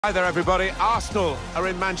Hi there everybody, Arsenal are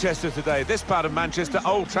in Manchester today. This part of Manchester,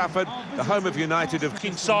 Old Trafford, the home of United.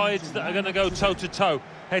 Sides that are going to go toe-to-toe,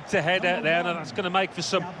 head-to-head out there, and that's going to make for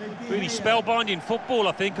some really spellbinding football,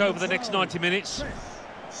 I think, over the next 90 minutes.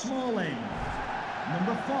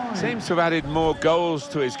 Seems to have added more goals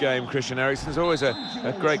to his game, Christian Eriksen's always a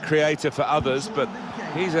great creator for others, but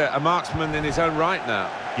he's a marksman in his own right now.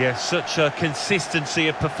 Yeah, such a consistency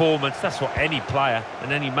of performance. That's what any player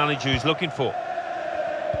and any manager is looking for.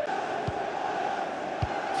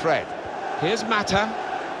 Fred, here's Mata,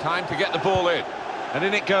 time to get the ball in, and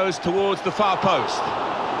in it goes towards the far post.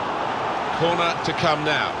 Corner to come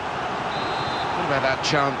now. What about that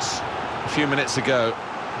chance a few minutes ago?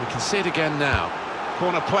 We can see it again now.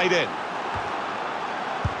 Corner played in.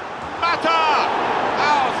 Mata!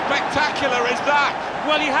 How spectacular is that?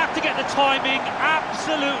 Well, you have to get the timing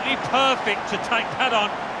absolutely perfect to take that on,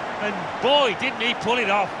 and boy, didn't he pull it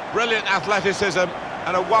off. Brilliant athleticism.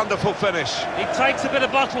 And a wonderful finish. It takes a bit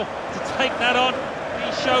of bottle to take that on.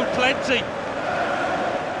 He showed plenty.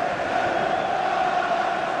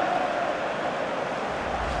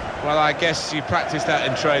 Well, I guess you practice that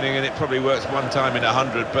in training and it probably works one time in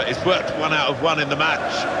 100, but it's worked 1 out of 1 in the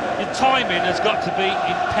match. Your timing has got to be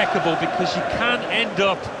impeccable because you can end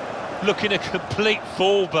up looking a complete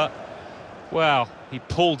fool, but, well, he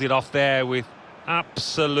pulled it off there with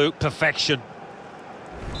absolute perfection.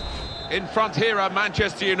 In front here are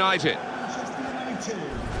Manchester United.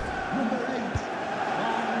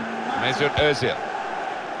 Mesut Ozil.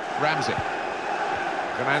 Ramsey.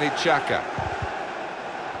 Granit Xhaka.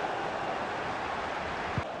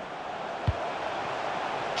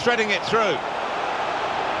 Threading it through.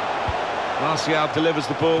 Martial delivers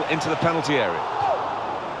the ball into the penalty area.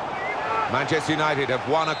 Manchester United have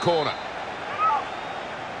won a corner.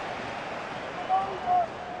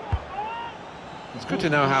 It's good to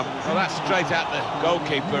know how... Well, that's straight at the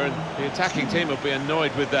goalkeeper, and the attacking team will be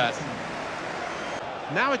annoyed with that.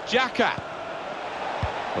 Now it's Xhaka.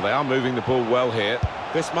 Well, they are moving the ball well here.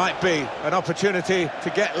 This might be an opportunity to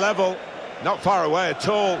get level. Not far away at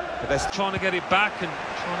all. But they're trying to get it back and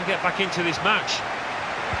trying to get back into this match.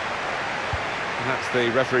 And that's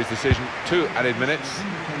the referee's decision. 2 added minutes.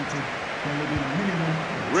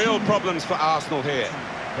 Real problems for Arsenal here.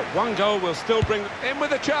 But 1 goal will still bring them in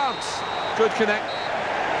with a chance. Good connect.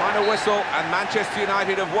 Final whistle, and Manchester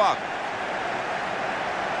United have won.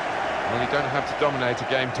 Well, you don't have to dominate a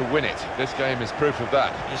game to win it. This game is proof of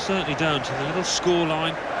that. You certainly don't. The little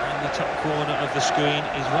scoreline in the top corner of the screen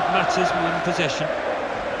is what matters when possession.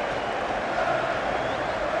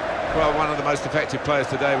 Well, one of the most effective players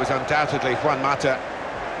today was undoubtedly Juan Mata.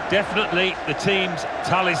 Definitely the team's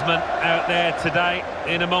talisman out there today,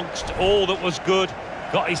 in amongst all that was good.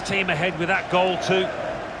 Got his team ahead with that goal too.